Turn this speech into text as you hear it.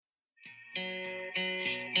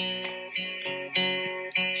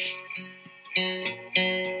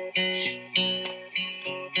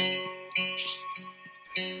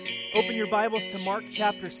Bibles to Mark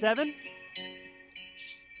chapter 7.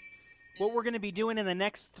 What we're going to be doing in the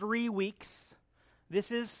next 3 weeks,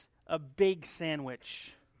 this is a big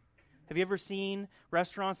sandwich. Have you ever seen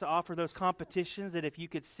restaurants that offer those competitions that if you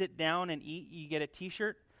could sit down and eat, you get a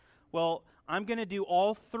t-shirt? Well, I'm going to do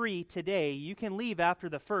all 3 today. You can leave after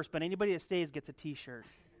the first, but anybody that stays gets a t-shirt.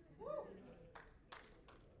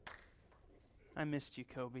 I missed you,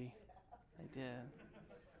 Kobe. I did.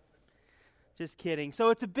 Just kidding. So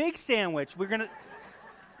it's a big sandwich. We're going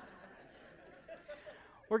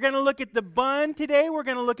to look at the bun today. We're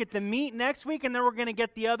going to look at the meat next week, and then we're going to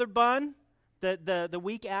get the other bun the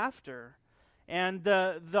week after. And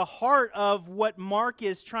the heart of what Mark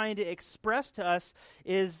is trying to express to us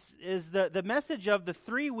is the message of the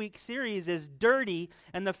 3-week series is dirty,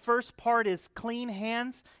 and the first part is clean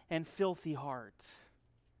hands and filthy heart.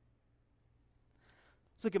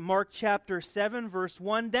 Let's look at Mark chapter 7, verse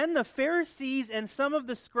 1. Then the Pharisees and some of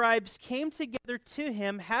the scribes came together to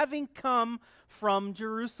him, having come from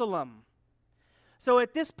Jerusalem. So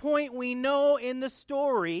at this point, we know in the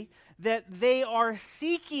story that they are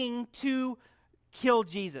seeking to kill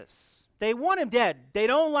Jesus. They want him dead. They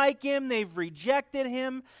don't like him. They've rejected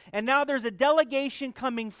him. And now there's a delegation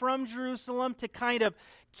coming from Jerusalem to kind of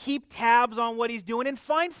keep tabs on what he's doing and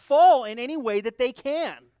find fault in any way that they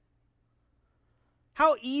can.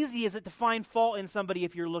 How easy is it to find fault in somebody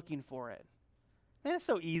if you're looking for it? Man, it's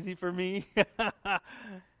so easy for me.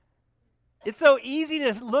 It's so easy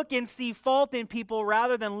to look and see fault in people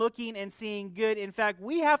rather than looking and seeing good. In fact,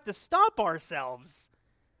 we have to stop ourselves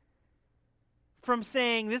from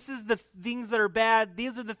saying, this is the things that are bad,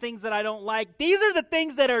 these are the things that I don't like, these are the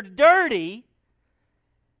things that are dirty,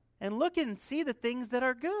 and look and see the things that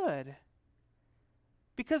are good.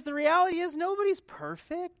 Because the reality is nobody's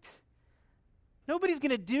perfect. Nobody's going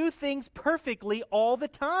to do things perfectly all the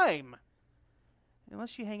time.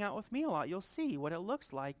 Unless you hang out with me a lot, you'll see what it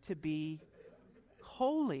looks like to be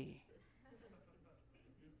holy.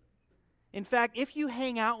 In fact, if you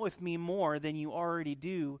hang out with me more than you already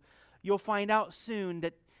do, you'll find out soon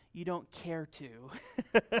that you don't care to.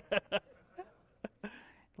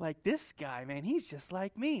 Like this guy, man, he's just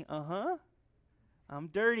like me. I'm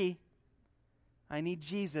dirty. I need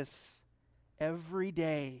Jesus every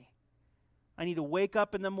day. I need to wake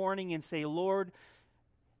up in the morning and say, Lord,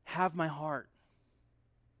 have my heart,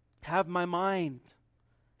 have my mind,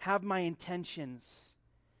 have my intentions.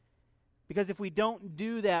 Because if we don't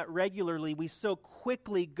do that regularly, we so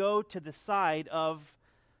quickly go to the side of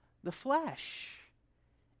the flesh.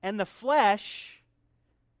 And the flesh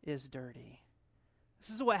is dirty.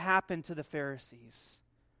 This is what happened to the Pharisees.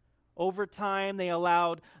 Over time, they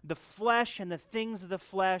allowed the flesh and the things of the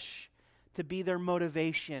flesh to be their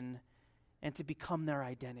motivation and to become their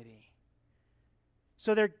identity.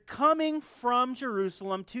 So they're coming from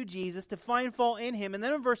Jerusalem to Jesus to find fault in him. And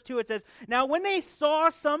then in verse 2 it says, now when they saw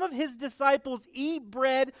some of his disciples eat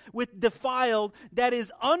bread with defiled, that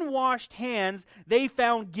is unwashed hands, they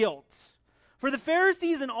found guilt. For the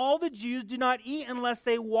Pharisees and all the Jews do not eat unless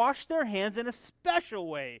they wash their hands in a special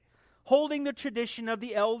way, holding the tradition of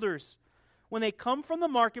the elders. When they come from the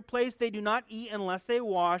marketplace, they do not eat unless they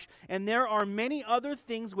wash, and there are many other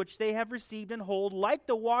things which they have received and hold, like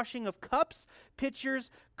the washing of cups,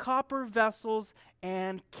 pitchers, copper vessels,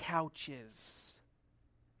 and couches.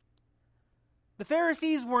 The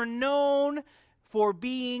Pharisees were known for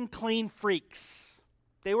being clean freaks.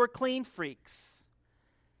 They were clean freaks.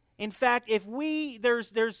 In fact,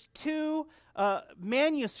 there's 2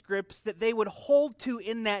 manuscripts that they would hold to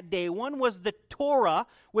in that day. One was the Torah,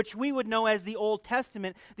 which we would know as the Old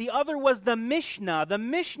Testament. The other was the Mishnah. The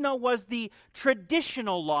Mishnah was the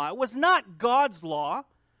traditional law. It was not God's law.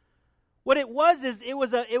 What it was is it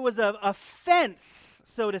was a fence,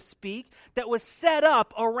 so to speak, that was set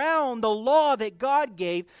up around the law that God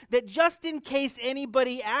gave, that just in case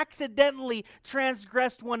anybody accidentally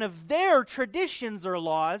transgressed one of their traditions or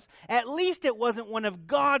laws, at least it wasn't one of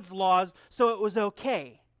God's laws, so it was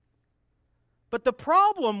okay. But the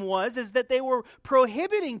problem is that they were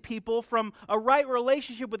prohibiting people from a right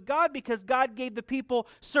relationship with God because God gave the people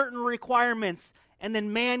certain requirements, and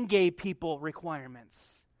then man gave people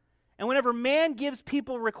requirements. And whenever man gives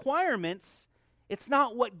people requirements, it's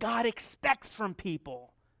not what God expects from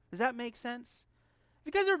people. Does that make sense? Have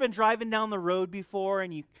you guys ever been driving down the road before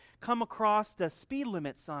and you come across a speed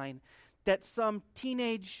limit sign that some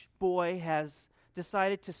teenage boy has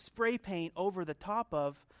decided to spray paint over the top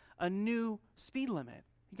of a new speed limit?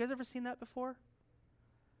 You guys ever seen that before?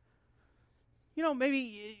 You know,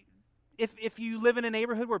 maybe if you live in a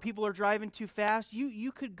neighborhood where people are driving too fast,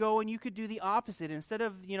 you could go and you could do the opposite. Instead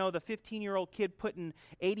of, the 15-year-old kid putting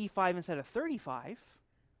 85 instead of 35,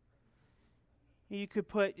 You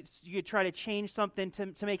could try to change something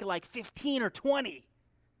to make it like 15 or 20.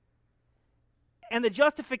 And the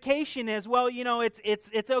justification is, well,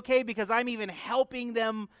 it's okay because I'm even helping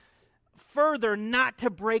them further not to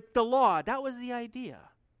break the law. That was the idea.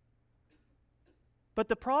 But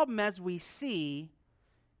the problem, as we see,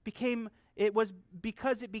 it was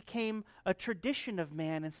because it became a tradition of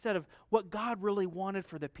man instead of what God really wanted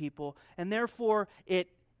for the people, and therefore it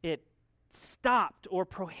stopped or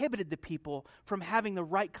prohibited the people from having the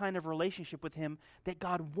right kind of relationship with Him that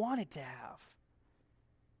God wanted to have.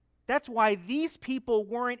 That's why these people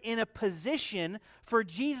weren't in a position for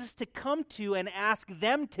Jesus to come to and ask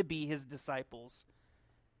them to be His disciples.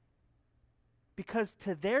 Because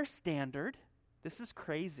to their standard, this is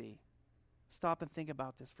crazy. Stop and think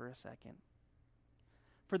about this for a second.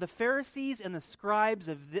 For the Pharisees and the scribes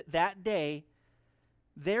of that day,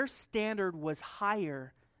 their standard was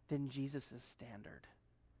higher than Jesus' standard.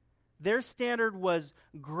 Their standard was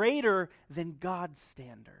greater than God's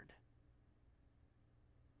standard.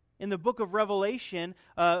 In the book of Revelation,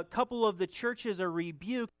 a couple of the churches are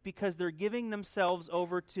rebuked because they're giving themselves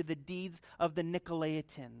over to the deeds of the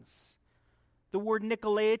Nicolaitans. The word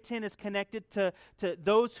Nicolaitan is connected to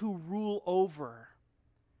those who rule over.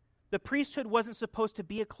 The priesthood wasn't supposed to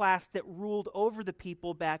be a class that ruled over the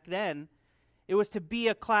people back then. It was to be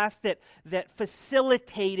a class that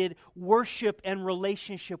facilitated worship and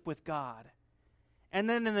relationship with God. And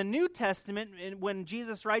then in the New Testament, when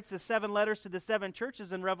Jesus writes the 7 letters to the 7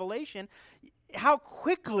 churches in Revelation, how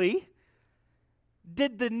quickly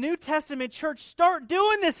did the New Testament church start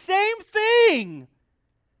doing the same thing?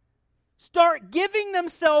 Start giving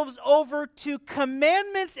themselves over to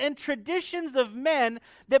commandments and traditions of men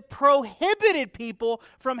that prohibited people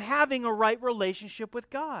from having a right relationship with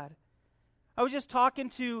God. I was just talking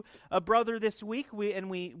to a brother this week,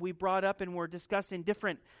 we brought up and we're discussing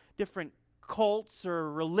different cults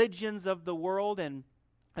or religions of the world, and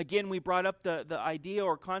again we brought up the idea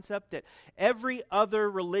or concept that every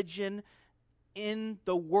other religion in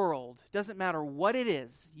the world, doesn't matter what it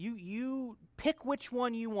is, you pick which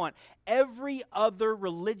one you want, every other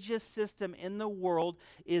religious system in the world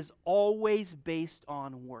is always based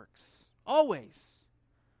on works. Always.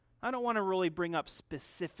 I don't want to really bring up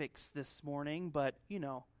specifics this morning, but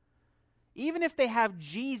even if they have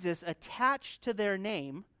Jesus attached to their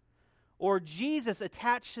name, or Jesus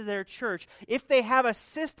attached to their church, if they have a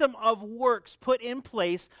system of works put in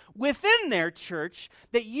place within their church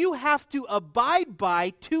that you have to abide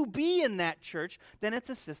by to be in that church, then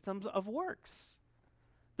it's a system of works.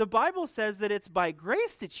 The Bible says that it's by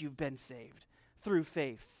grace that you've been saved through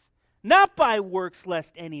faith, not by works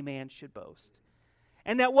lest any man should boast.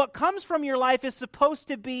 And that what comes from your life is supposed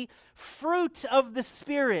to be fruit of the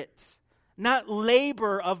Spirit, not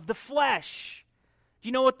labor of the flesh. Do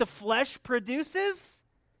you know what the flesh produces?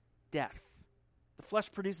 Death. The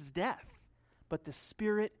flesh produces death, but the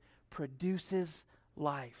Spirit produces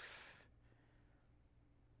life.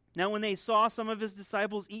 Now when they saw some of His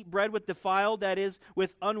disciples eat bread with defiled, that is,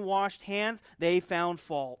 with unwashed hands, they found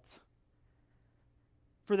fault.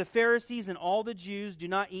 For the Pharisees and all the Jews do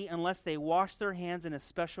not eat unless they wash their hands in a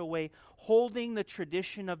special way, holding the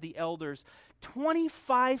tradition of the elders.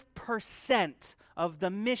 25% of the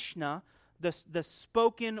Mishnah, the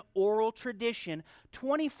spoken oral tradition,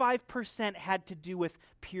 25% had to do with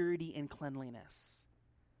purity and cleanliness.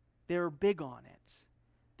 They were big on it.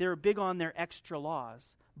 They were big on their extra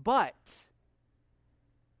laws. But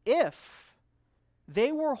if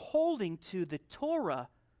they were holding to the Torah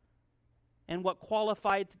and what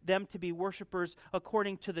qualified them to be worshipers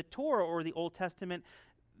according to the Torah or the Old Testament,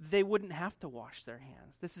 they wouldn't have to wash their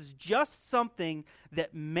hands. This is just something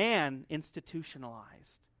that man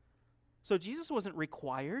institutionalized. So Jesus wasn't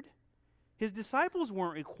required. His disciples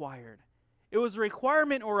weren't required. It was a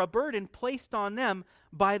requirement or a burden placed on them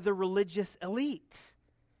by the religious elite.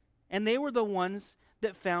 And they were the ones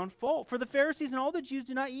that found fault. For the Pharisees and all the Jews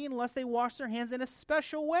do not eat unless they wash their hands in a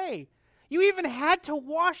special way. You even had to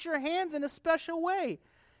wash your hands in a special way.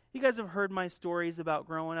 You guys have heard my stories about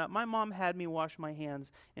growing up. My mom had me wash my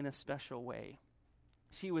hands in a special way.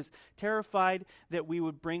 She was terrified that we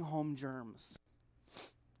would bring home germs.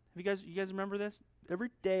 You guys remember this? Every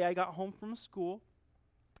day I got home from school,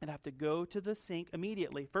 I'd have to go to the sink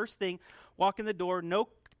immediately. First thing, walk in the door, no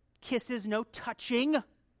kisses, no touching.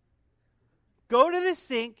 Go to the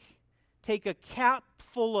sink, take a cap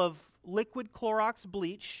full of liquid Clorox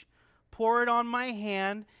bleach, pour it on my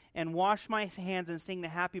hand, and wash my hands and sing the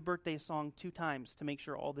happy birthday song 2 times to make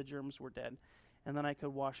sure all the germs were dead. And then I could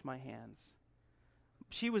wash my hands.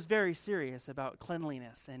 She was very serious about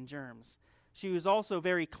cleanliness and germs. She was also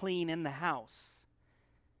very clean in the house.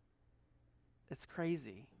 It's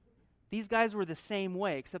crazy. These guys were the same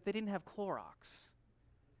way, except they didn't have Clorox.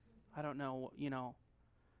 I don't know,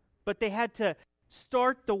 But they had to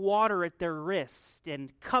start the water at their wrist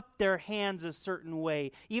and cup their hands a certain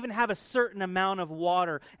way, even have a certain amount of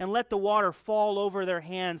water, and let the water fall over their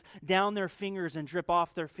hands, down their fingers, and drip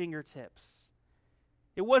off their fingertips.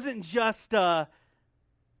 It wasn't just go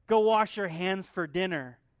wash your hands for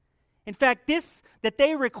dinner. In fact, this that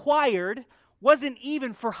they required wasn't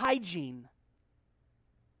even for hygiene.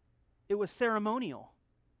 It was ceremonial.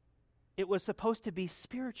 It was supposed to be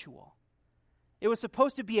spiritual. It was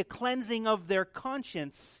supposed to be a cleansing of their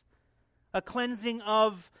conscience, a cleansing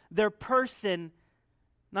of their person,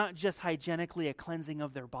 not just hygienically a cleansing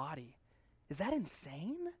of their body. Is that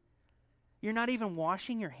insane? You're not even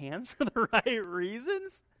washing your hands for the right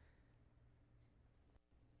reasons?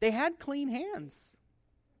 They had clean hands,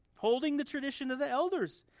 holding the tradition of the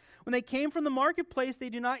elders. When they came from the marketplace,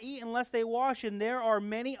 they do not eat unless they wash, and there are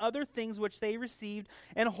many other things which they received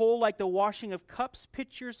and hold, like the washing of cups,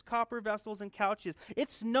 pitchers, copper vessels, and couches.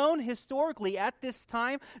 It's known historically at this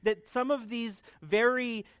time that some of these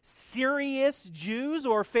very serious Jews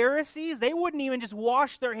or Pharisees, they wouldn't even just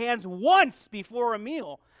wash their hands once before a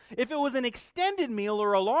meal. If it was an extended meal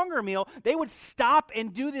or a longer meal, they would stop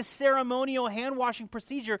and do this ceremonial hand-washing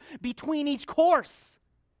procedure between each course.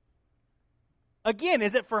 Again,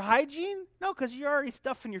 is it for hygiene? No, because you're already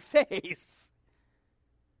stuffing your face.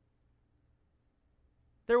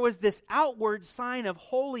 There was this outward sign of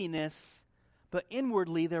holiness, but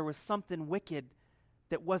inwardly there was something wicked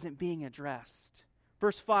that wasn't being addressed.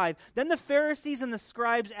 Verse 5, then the Pharisees and the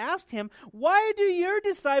scribes asked him, why do your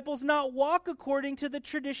disciples not walk according to the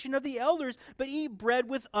tradition of the elders, but eat bread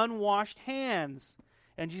with unwashed hands?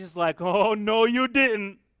 And Jesus is like, oh, no, you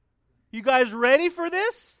didn't. You guys ready for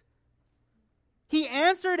this? He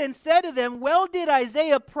answered and said to them, well did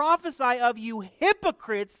Isaiah prophesy of you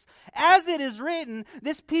hypocrites, as it is written,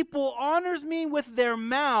 this people honors me with their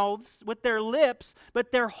mouths, with their lips,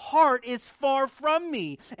 but their heart is far from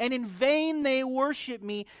me. And in vain they worship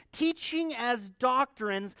me, teaching as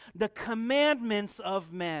doctrines the commandments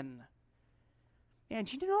of men. And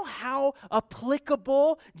do you know how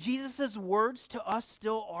applicable Jesus' words to us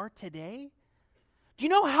still are today? Do you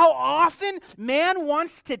know how often man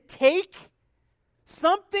wants to take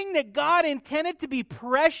something that God intended to be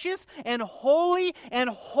precious and holy and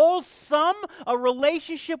wholesome, a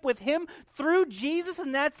relationship with Him through Jesus,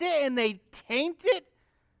 and that's it, and they taint it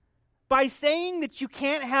by saying that you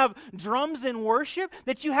can't have drums in worship,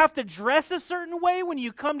 that you have to dress a certain way when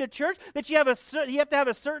you come to church, that you have to have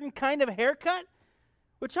a certain kind of haircut,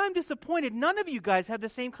 which I'm disappointed none of you guys have the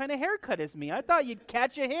same kind of haircut as me. I thought you'd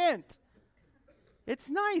catch a hint. It's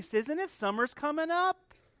nice, isn't it? Summer's coming up.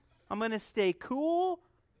 I'm going to stay cool,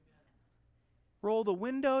 roll the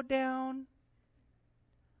window down.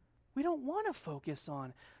 We don't want to focus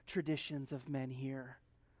on traditions of men here.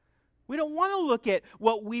 We don't want to look at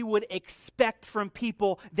what we would expect from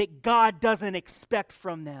people that God doesn't expect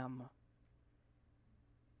from them.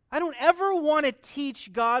 I don't ever want to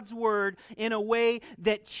teach God's word in a way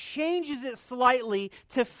that changes it slightly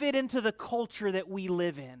to fit into the culture that we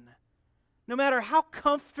live in. No matter how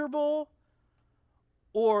comfortable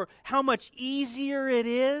or how much easier it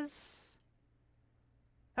is.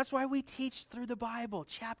 That's why we teach through the Bible,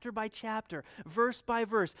 chapter by chapter, verse by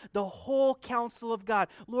verse, the whole counsel of God.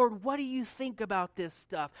 Lord, what do you think about this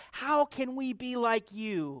stuff? How can we be like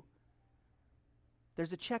you?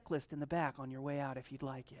 There's a checklist in the back on your way out if you'd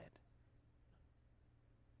like it.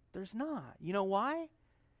 There's not. You know why?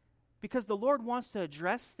 Because the Lord wants to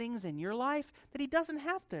address things in your life that He doesn't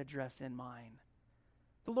have to address in mine.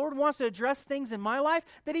 The Lord wants to address things in my life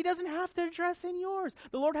that He doesn't have to address in yours.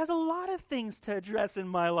 The Lord has a lot of things to address in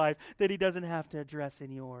my life that He doesn't have to address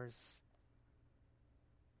in yours.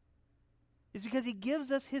 It's because He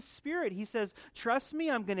gives us His Spirit. He says, trust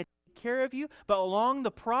me, I'm going to take care of you. But along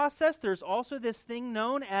the process, there's also this thing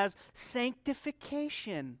known as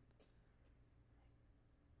sanctification.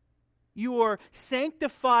 You are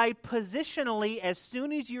sanctified positionally as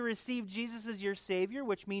soon as you receive Jesus as your Savior,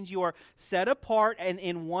 which means you are set apart and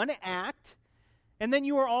in one act. And then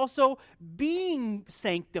you are also being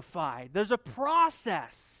sanctified. There's a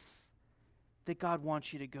process that God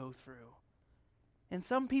wants you to go through. And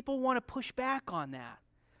some people want to push back on that.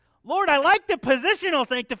 Lord, I like the positional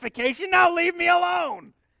sanctification. Now leave me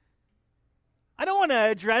alone. I don't want to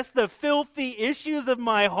address the filthy issues of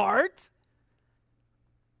my heart.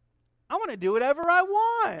 I want to do whatever I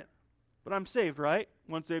want. But I'm saved, right?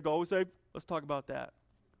 Once saved, always saved. Let's talk about that.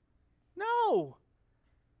 No.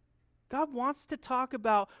 God wants to talk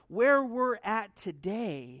about where we're at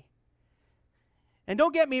today. And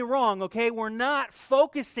don't get me wrong, okay? We're not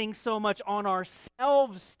focusing so much on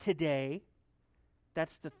ourselves today.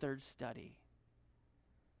 That's the third study.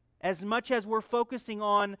 As much as we're focusing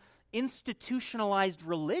on institutionalized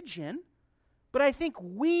religion, but I think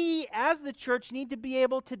we as the church need to be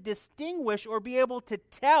able to distinguish or be able to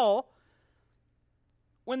tell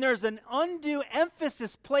when there's an undue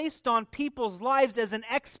emphasis placed on people's lives as an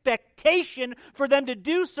expectation for them to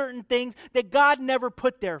do certain things that God never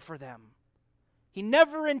put there for them. He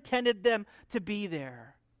never intended them to be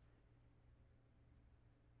there.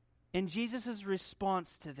 And Jesus'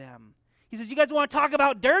 response to them, he says, you guys want to talk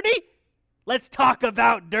about dirty? Let's talk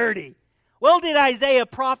about dirty. Well, did Isaiah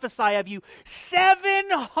prophesy of you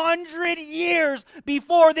 700 years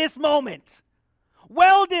before this moment?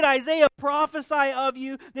 Well, did Isaiah prophesy of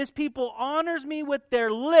you, this people honors me with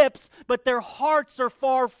their lips, but their hearts are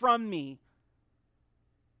far from me.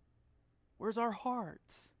 Where's our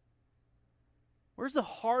hearts? Where's the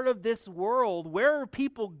heart of this world? Where are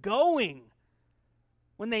people going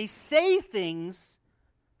when they say things,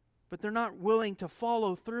 but they're not willing to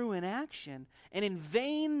follow through in action? And in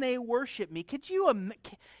vain they worship me.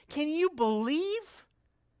 Can you believe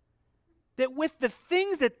that with the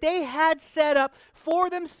things that they had set up for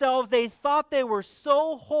themselves, they thought they were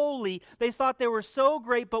so holy, they thought they were so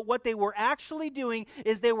great, but what they were actually doing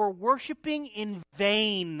is they were worshiping in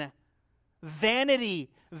vain. Vanity,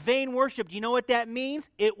 vain worship. Do you know what that means?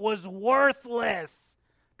 It was worthless.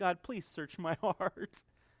 God, please search my heart.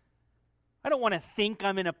 I don't want to think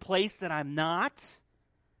I'm in a place that I'm not.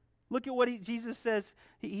 Look at what Jesus says.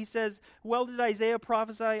 He says, well, did Isaiah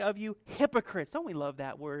prophesy of you hypocrites? Don't we love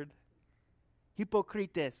that word?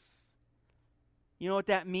 Hypocrites. You know what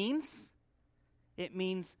that means? It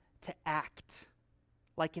means to act,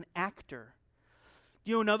 like an actor. Do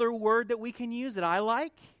you know another word that we can use that I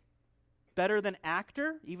like? Better than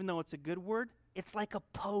actor, even though it's a good word? It's like a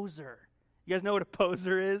poser. You guys know what a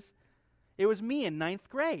poser is? It was me in 9th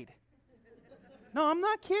grade. No, I'm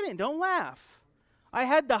not kidding. Don't laugh. I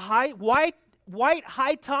had the white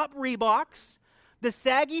high-top Reeboks, the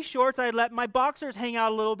saggy shorts. I let my boxers hang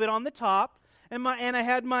out a little bit on the top. And I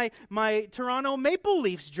had my Toronto Maple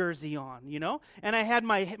Leafs jersey on, you know? And I had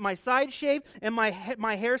my side shaved and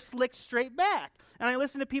my hair slicked straight back. And I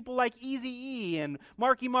listened to people like Eazy-E and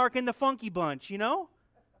Marky Mark and the Funky Bunch, you know?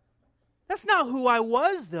 That's not who I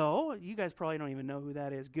was, though. You guys probably don't even know who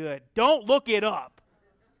that is. Good. Don't look it up.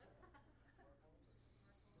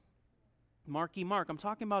 Marky Mark. I'm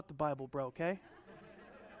talking about the Bible, bro, okay?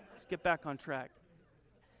 Let's get back on track.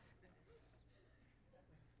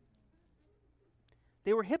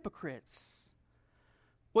 They were hypocrites.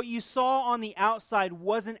 What you saw on the outside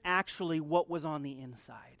wasn't actually what was on the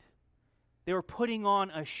inside. They were putting on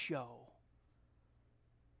a show.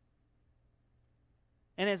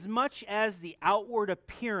 And as much as the outward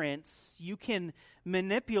appearance, you can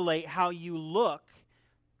manipulate how you look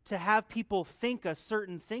to have people think a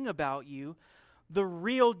certain thing about you, the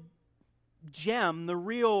real gem, the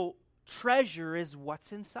real treasure is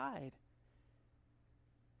what's inside.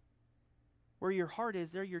 Where your heart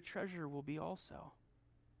is, there your treasure will be also.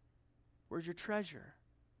 Where's your treasure?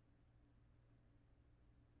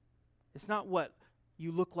 It's not what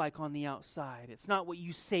you look like on the outside. It's not what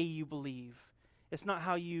you say you believe. It's not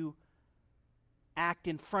how you act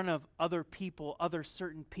in front of other people, other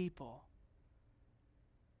certain people.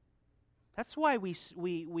 That's why we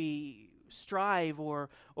strive or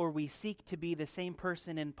we seek to be the same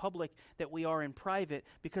person in public that we are in private,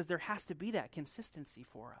 because there has to be that consistency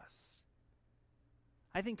for us.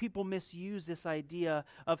 I think people misuse this idea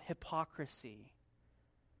of hypocrisy.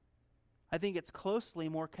 I think it's closely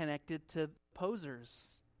more connected to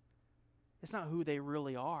posers. It's not who they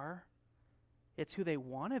really are. It's who they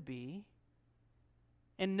want to be.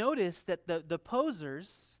 And notice that the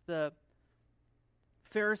posers, the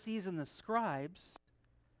Pharisees and the scribes,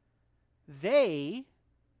 they,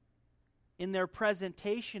 in their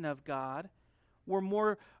presentation of God, were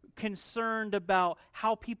more concerned about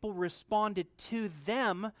how people responded to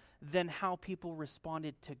them than how people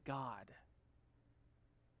responded to God.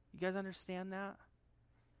 You guys understand that?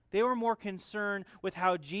 They were more concerned with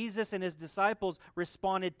how Jesus and his disciples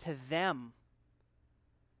responded to them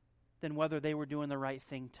than whether they were doing the right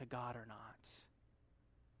thing to God or not.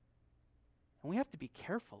 And we have to be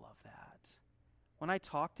careful of that. When I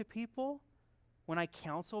talk to people, when I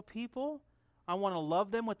counsel people, I want to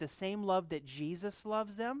love them with the same love that Jesus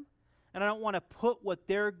loves them. And I don't want to put what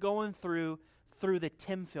they're going through the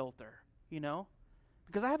Tim filter, you know?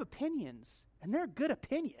 Because I have opinions, and they're good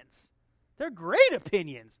opinions. They're great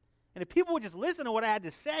opinions. And if people would just listen to what I had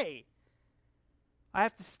to say, I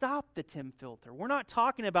have to stop the Tim filter. We're not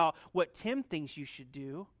talking about what Tim thinks you should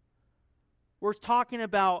do. We're talking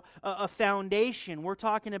about a foundation. We're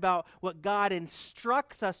talking about what God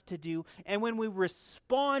instructs us to do. And when we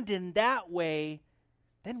respond in that way,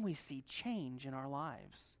 then we see change in our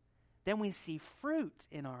lives. Then we see fruit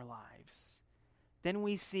in our lives. Then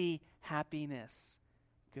we see happiness,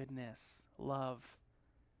 goodness, love,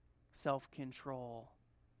 self-control.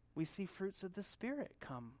 We see fruits of the Spirit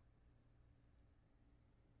come.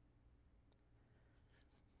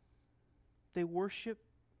 They worship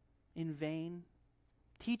in vain,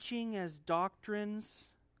 teaching as doctrines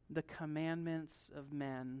the commandments of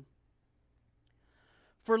men.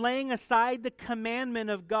 For laying aside the commandment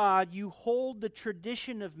of God, you hold the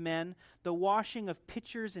tradition of men, the washing of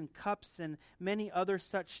pitchers and cups, and many other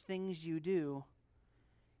such things you do.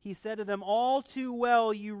 He said to them, all too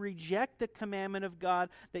well you reject the commandment of God,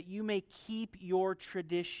 that you may keep your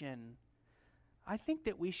tradition. I think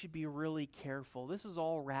that we should be really careful. This is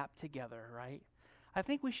all wrapped together, right? I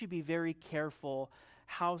think we should be very careful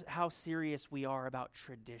how serious we are about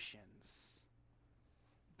traditions,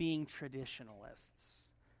 being traditionalists.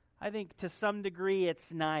 I think to some degree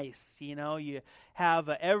it's nice, you have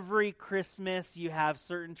every Christmas you have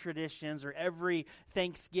certain traditions, or every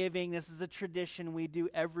Thanksgiving, this is a tradition we do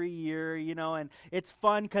every year, and it's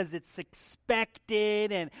fun because it's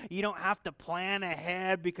expected and you don't have to plan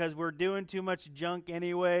ahead because we're doing too much junk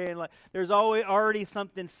anyway, and there's already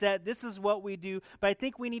something set. This is what we do, but I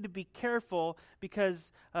think we need to be careful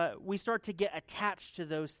because we start to get attached to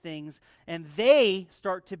those things and they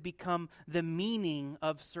start to become the meaning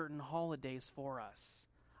of certain holidays for us.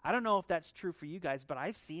 I don't know if that's true for you guys, but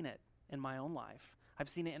I've seen it in my own life. I've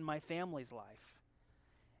seen it in my family's life.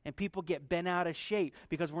 And people get bent out of shape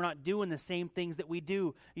because we're not doing the same things that we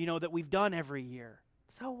do, that we've done every year.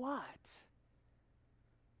 So what?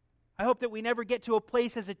 I hope that we never get to a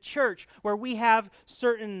place as a church where we have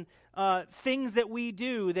certain things that we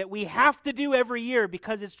do that we have to do every year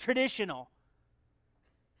because it's traditional.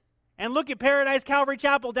 And look at Paradise Calvary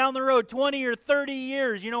Chapel down the road, 20 or 30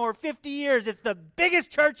 years, or 50 years. It's the biggest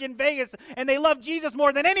church in Vegas, and they love Jesus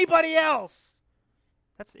more than anybody else.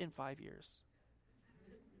 That's in 5 years.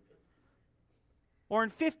 Or in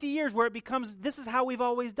 50 years where it becomes, this is how we've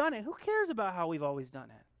always done it. Who cares about how we've always done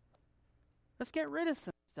it? Let's get rid of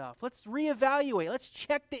some stuff. Let's reevaluate. Let's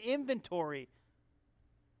check the inventory.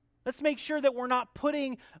 Let's make sure that we're not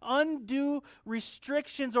putting undue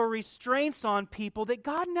restrictions or restraints on people that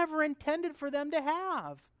God never intended for them to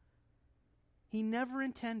have. He never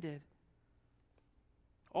intended.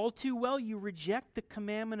 All too well you reject the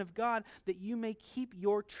commandment of God that you may keep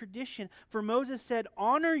your tradition. For Moses said,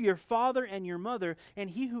 honor your father and your mother,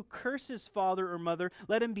 and he who curses father or mother,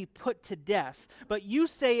 let him be put to death. But you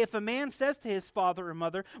say, if a man says to his father or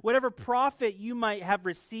mother, whatever profit you might have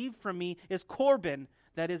received from me is Corban,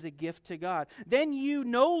 that is a gift to God. Then you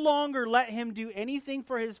no longer let him do anything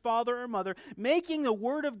for his father or mother, making the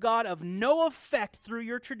word of God of no effect through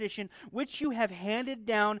your tradition, which you have handed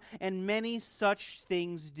down, and many such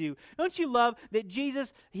things do. Don't you love that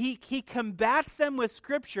Jesus, he combats them with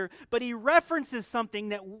Scripture, but he references something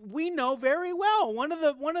that we know very well. One of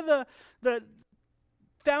the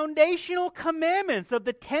foundational commandments of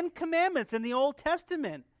the 10 Commandments in the Old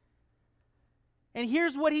Testament. And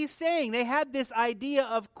here's what he's saying. They had this idea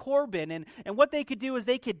of Corban, and what they could do is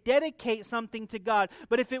they could dedicate something to God.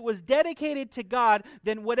 But if it was dedicated to God,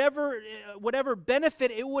 then whatever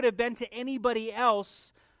benefit it would have been to anybody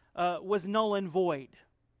else was null and void.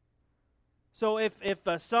 So if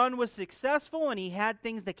a son was successful and he had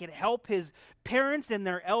things that could help his parents in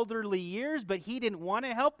their elderly years, but he didn't want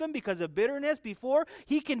to help them because of bitterness before,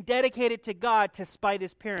 he can dedicate it to God to spite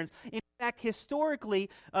his parents. In fact, historically,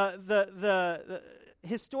 the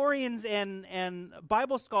historians and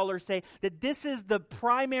Bible scholars say that this is the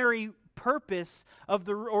primary purpose of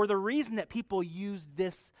the reason that people use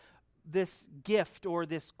this gift or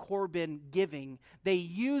this Corban giving. They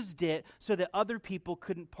used it so that other people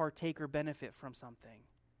couldn't partake or benefit from something.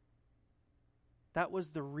 That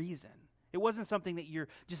was the reason. It wasn't something that you're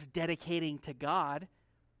just dedicating to God,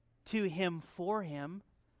 to Him, for Him.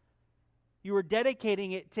 You were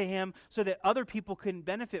dedicating it to Him so that other people couldn't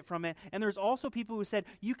benefit from it. And there's also people who said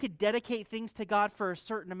you could dedicate things to God for a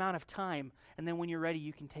certain amount of time, and then when you're ready,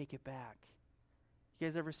 you can take it back. You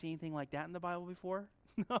guys ever seen anything like that in the Bible before?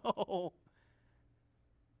 No.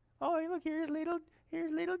 Oh, look, here's little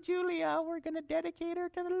Julia. We're going to dedicate her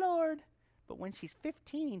to the Lord. But when she's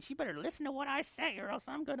 15, she better listen to what I say, or else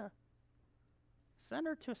I'm going to send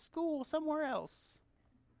her to school somewhere else.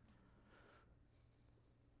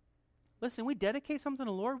 Listen, we dedicate something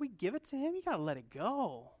to the Lord, we give it to Him, you got to let it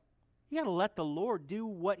go. You got to let the Lord do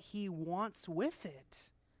what he wants with it.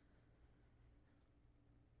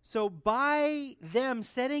 So by them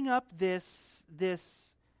setting up this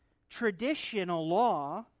traditional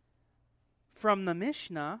law from the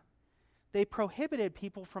Mishnah, they prohibited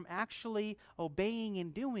people from actually obeying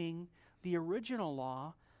and doing the original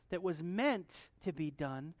law that was meant to be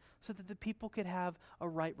done so that the people could have a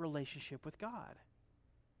right relationship with God.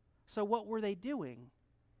 So what were they doing?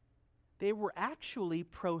 They were actually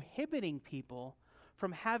prohibiting people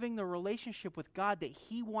from having the relationship with God that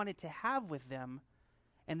he wanted to have with them,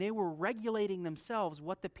 and they were regulating themselves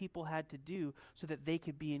what the people had to do so that they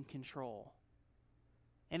could be in control.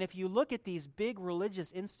 And if you look at these big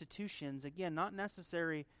religious institutions, again, not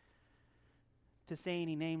necessary to say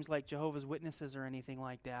any names like Jehovah's Witnesses or anything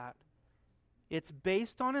like that, it's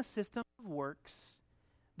based on a system of works.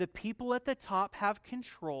 The people at the top have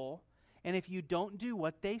control, and if you don't do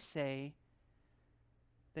what they say,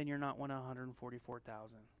 then you're not one of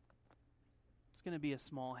 144,000. It's going to be a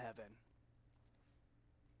small heaven.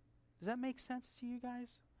 Does that make sense to you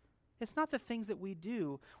guys? It's not the things that we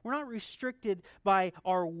do. We're not restricted by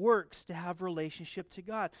our works to have relationship to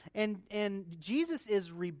God. And Jesus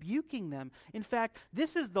is rebuking them. In fact,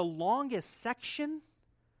 this is the longest section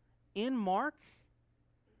in Mark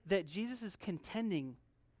that Jesus is contending.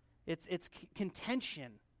 It's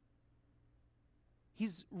contention.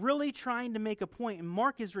 He's really trying to make a point, and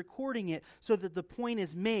Mark is recording it so that the point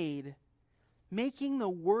is made. Making the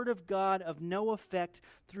word of God of no effect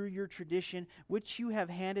through your tradition, which you have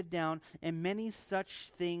handed down, and many such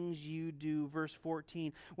things you do. Verse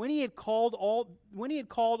 14. When he had called all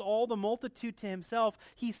the multitude to himself,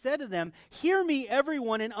 he said to them, "Hear me,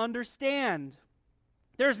 everyone, and understand.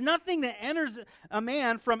 There's nothing that enters a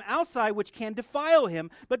man from outside which can defile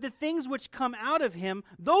him, but the things which come out of him,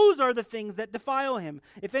 those are the things that defile him.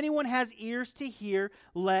 If anyone has ears to hear,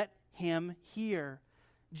 let him hear."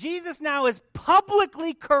 Jesus now is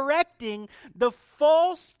publicly correcting the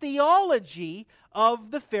false theology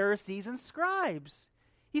of the Pharisees and scribes.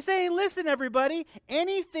 He's saying, listen, everybody,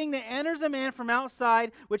 anything that enters a man from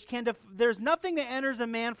outside, there's nothing that enters a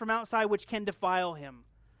man from outside which can defile him.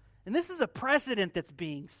 And this is a precedent that's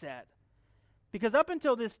being set. Because up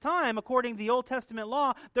until this time, according to the Old Testament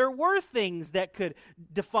law, there were things that could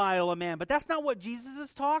defile a man. But that's not what Jesus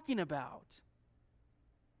is talking about.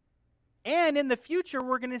 And in the future,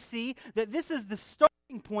 we're going to see that this is the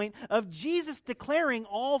starting point of Jesus declaring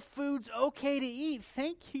all foods okay to eat.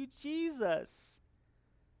 Thank you, Jesus.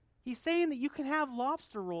 He's saying that you can have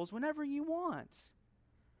lobster rolls whenever you want.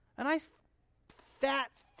 A nice,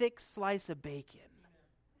 fat, thick slice of bacon.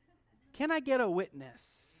 Can I get a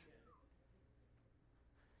witness?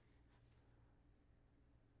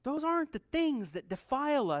 Those aren't the things that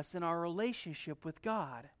defile us in our relationship with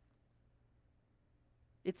God.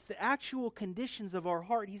 It's the actual conditions of our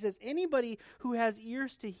heart. He says, anybody who has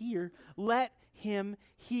ears to hear, let him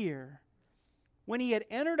hear. When he had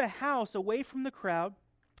entered a house away from the crowd,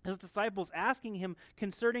 his disciples asking him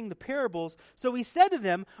concerning the parables, so he said to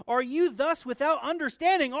them, "Are you thus without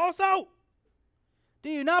understanding also? Do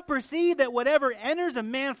you not perceive that whatever enters a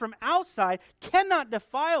man from outside cannot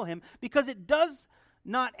defile him, because it does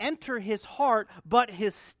not enter his heart, but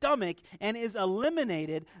his stomach, and is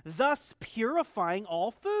eliminated, thus purifying all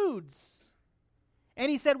foods?" And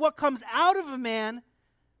he said, what comes out of a man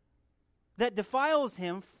that defiles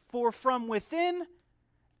him, for from within,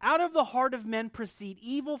 out of the heart of men proceed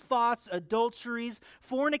evil thoughts, adulteries,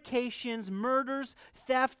 fornications, murders,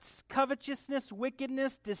 thefts, covetousness,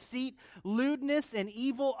 wickedness, deceit, lewdness, an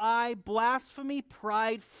evil eye, blasphemy,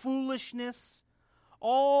 pride, foolishness.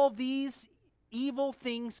 All these evil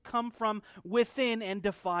things come from within and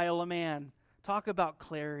defile a man. Talk about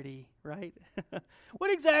clarity, right? What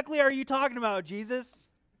exactly are you talking about, Jesus?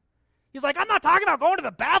 He's like, I'm not talking about going to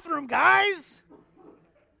the bathroom, guys.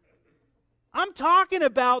 I'm talking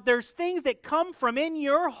about there's things that come from in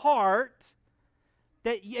your heart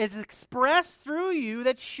that is expressed through you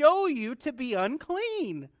that show you to be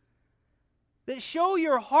unclean. That show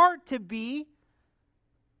your heart to be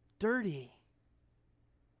dirty.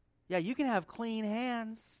 Yeah, you can have clean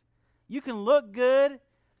hands. You can look good.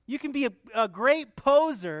 You can be a great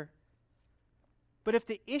poser. But if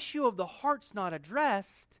the issue of the heart's not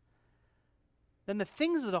addressed, then the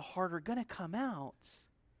things of the heart are going to come out.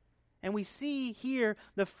 And we see here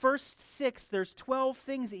the first 6, there's 12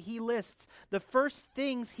 things that he lists. The first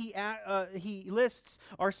things he lists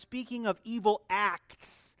are speaking of evil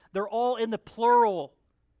acts. They're all in the plural.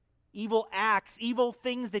 Evil acts, evil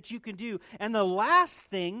things that you can do. And the last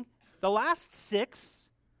 6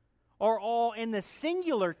 are all in the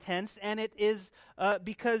singular tense, and it is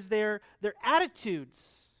because they're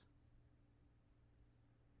attitudes.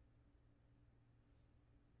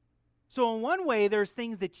 So in one way, there's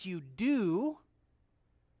things that you do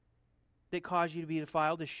that cause you to be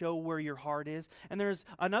defiled, to show where your heart is. And there's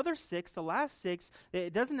another 6, the last 6, that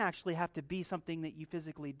it doesn't actually have to be something that you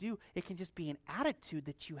physically do. It can just be an attitude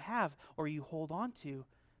that you have or you hold on to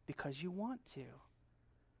because you want to.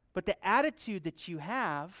 But the attitude that you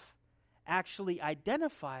have actually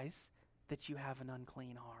identifies that you have an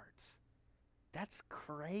unclean heart. That's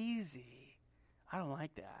crazy. I don't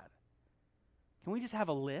like that. Can we just have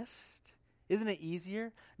a list? Isn't it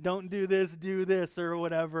easier? Don't do this, or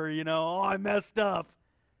whatever, Oh, I messed up.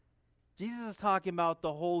 Jesus is talking about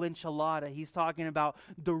the whole enchilada. He's talking about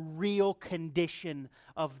the real condition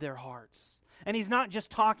of their hearts. And he's not just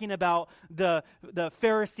talking about the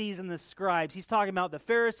Pharisees and the scribes. He's talking about the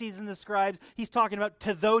Pharisees and the scribes. He's talking about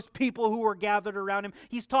to those people who were gathered around him.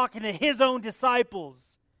 He's talking to his own disciples.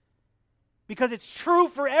 Because it's true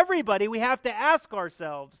for everybody. We have to ask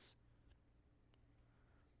ourselves.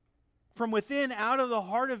 From within, out of the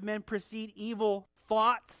heart of men proceed evil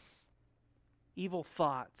thoughts. Evil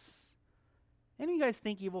thoughts. Any of you guys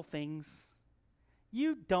think evil things?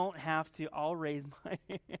 You don't have to. I'll raise my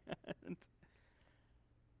hand.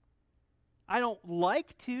 I don't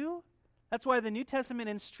like to. That's why the New Testament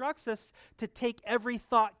instructs us to take every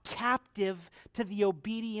thought captive to the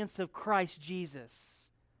obedience of Christ Jesus.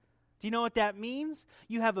 Do you know what that means?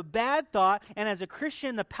 You have a bad thought, and as a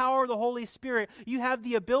Christian, the power of the Holy Spirit, you have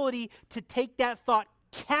the ability to take that thought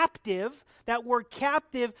captive. That word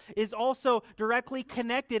captive is also directly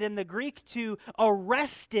connected in the Greek to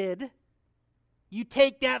arrested. You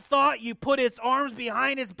take that thought, you put its arms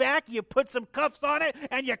behind its back, you put some cuffs on it,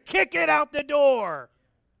 and you kick it out the door.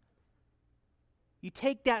 You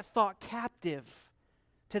take that thought captive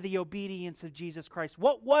to the obedience of Jesus Christ.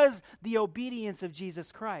 What was the obedience of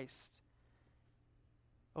Jesus Christ?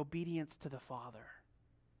 Obedience to the Father.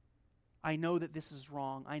 I know that this is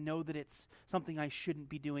wrong. I know that it's something I shouldn't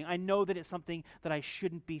be doing. I know that it's something that I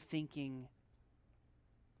shouldn't be thinking.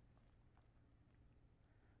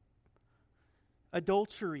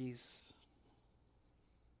 Adulteries.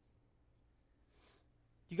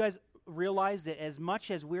 You guys realize that as much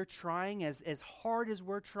as we're trying, as hard as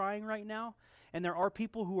we're trying right now, and there are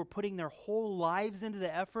people who are putting their whole lives into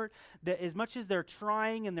the effort, that as much as they're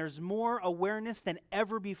trying and there's more awareness than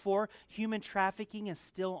ever before, human trafficking is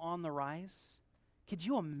still on the rise. Could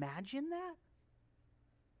you imagine that?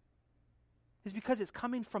 It's because it's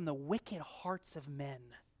coming from the wicked hearts of men.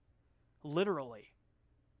 Literally.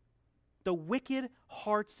 The wicked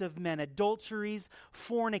hearts of men. Adulteries,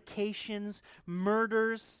 fornications,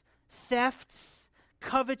 murders, thefts,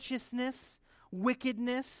 covetousness,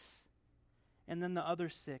 wickedness. And then the other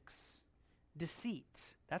 6,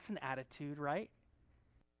 deceit. That's an attitude, right?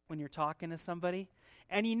 When you're talking to somebody.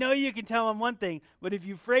 And you can tell them one thing, but if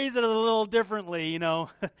you phrase it a little differently,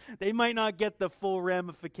 they might not get the full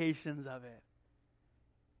ramifications of it.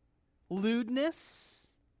 Lewdness,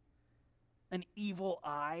 an evil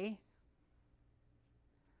eye,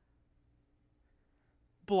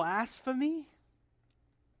 blasphemy,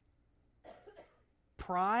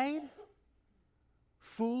 pride,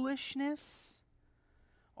 foolishness.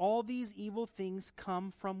 All these evil things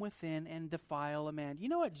come from within and defile a man. You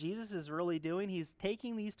know what Jesus is really doing? He's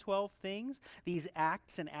taking these 12 things, these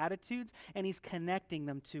acts and attitudes, and he's connecting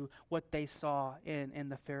them to what they saw in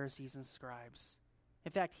the Pharisees and scribes.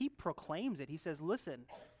 In fact, he proclaims it. He says, listen,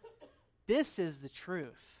 this is the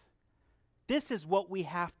truth. This is what we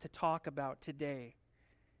have to talk about today.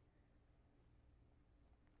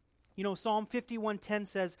 Psalm 51:10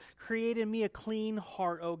 says, "Create in me a clean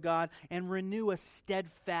heart, O God, and renew a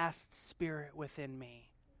steadfast spirit within me."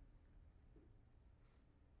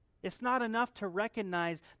 It's not enough to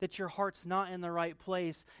recognize that your heart's not in the right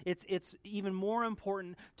place. It's even more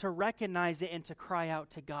important to recognize it and to cry out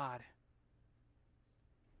to God.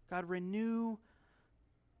 God, renew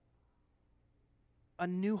a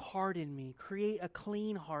new heart in me. Create a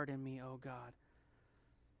clean heart in me, O God.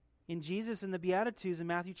 In Jesus, in the Beatitudes, in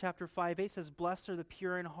Matthew chapter 5:8 says, "Blessed are the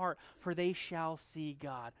pure in heart, for they shall see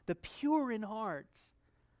God." The pure in heart.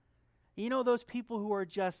 Those people who are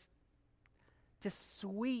just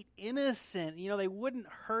sweet, innocent. They wouldn't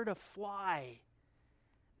hurt a fly.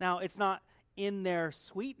 Now, it's not in their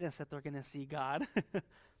sweetness that they're going to see God.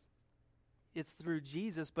 It's through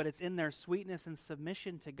Jesus, but it's in their sweetness and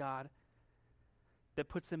submission to God that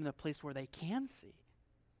puts them in a place where they can see.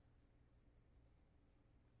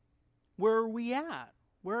 Where are we at?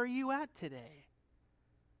 Where are you at today?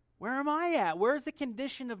 Where am I at? Where's the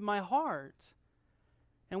condition of my heart?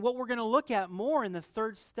 And what we're going to look at more in the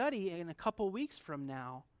third study in a couple weeks from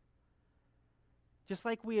now. Just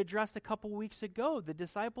like we addressed a couple weeks ago, the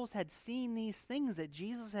disciples had seen these things that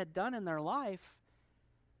Jesus had done in their life,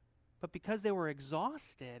 but because they were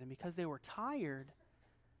exhausted and because they were tired,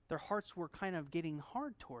 their hearts were kind of getting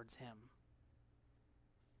hard towards him.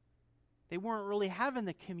 They weren't really having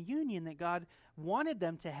the communion that God wanted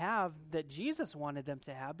them to have, that Jesus wanted them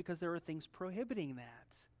to have, because there were things prohibiting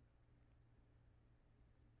that.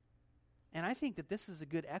 And I think that this is a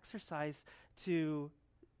good exercise to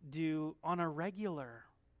do on a regular.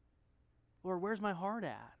 Lord, where's my heart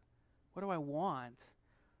at? What do I want?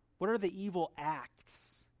 What are the evil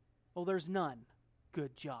acts? Well, there's none.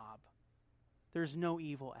 Good job. There's no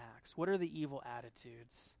evil acts. What are the evil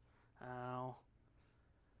attitudes? Oh.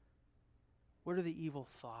 What are the evil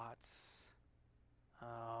thoughts?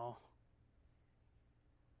 Oh.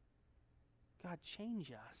 God,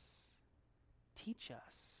 change us. Teach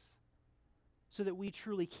us. So that we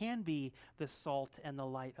truly can be the salt and the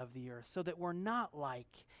light of the earth. So that we're not like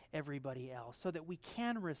everybody else. So that we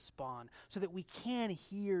can respond. So that we can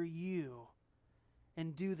hear you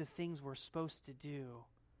and do the things we're supposed to do.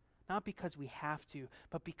 Not because we have to,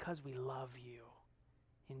 but because we love you.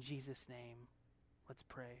 In Jesus' name, let's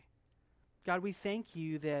pray. God, we thank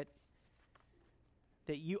you that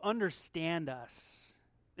you understand us.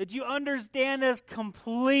 That you understand us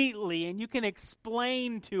completely and you can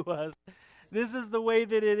explain to us this is the way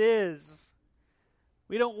that it is.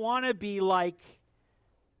 We don't want to be like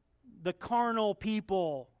the carnal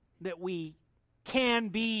people that we can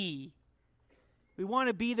be. We want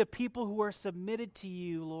to be the people who are submitted to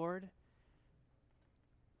you, Lord.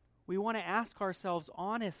 We want to ask ourselves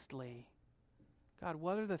honestly, God,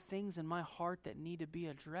 what are the things in my heart that need to be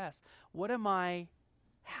addressed?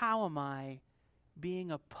 How am I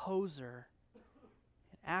being a poser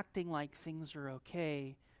and acting like things are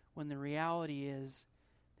okay when the reality is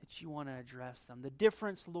that you want to address them? The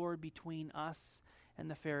difference, Lord, between us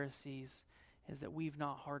and the Pharisees is that we've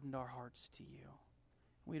not hardened our hearts to you.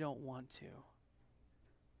 We don't want to.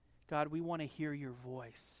 God, we want to hear your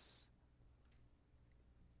voice.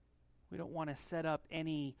 We don't want to set up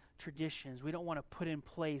any traditions. We don't want to put in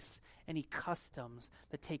place any customs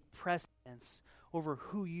that take precedence over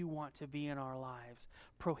who you want to be in our lives,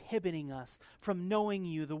 prohibiting us from knowing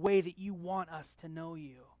you the way that you want us to know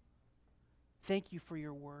you. Thank you for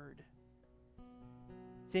your word.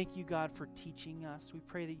 Thank you, God, for teaching us. We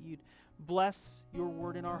pray that you'd bless your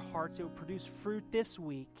word in our hearts. It would produce fruit this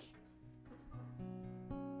week.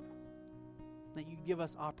 That you give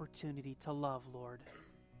us opportunity to love, Lord,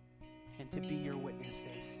 and to be your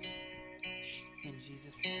witnesses. In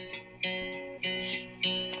Jesus'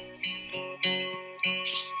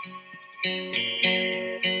 name.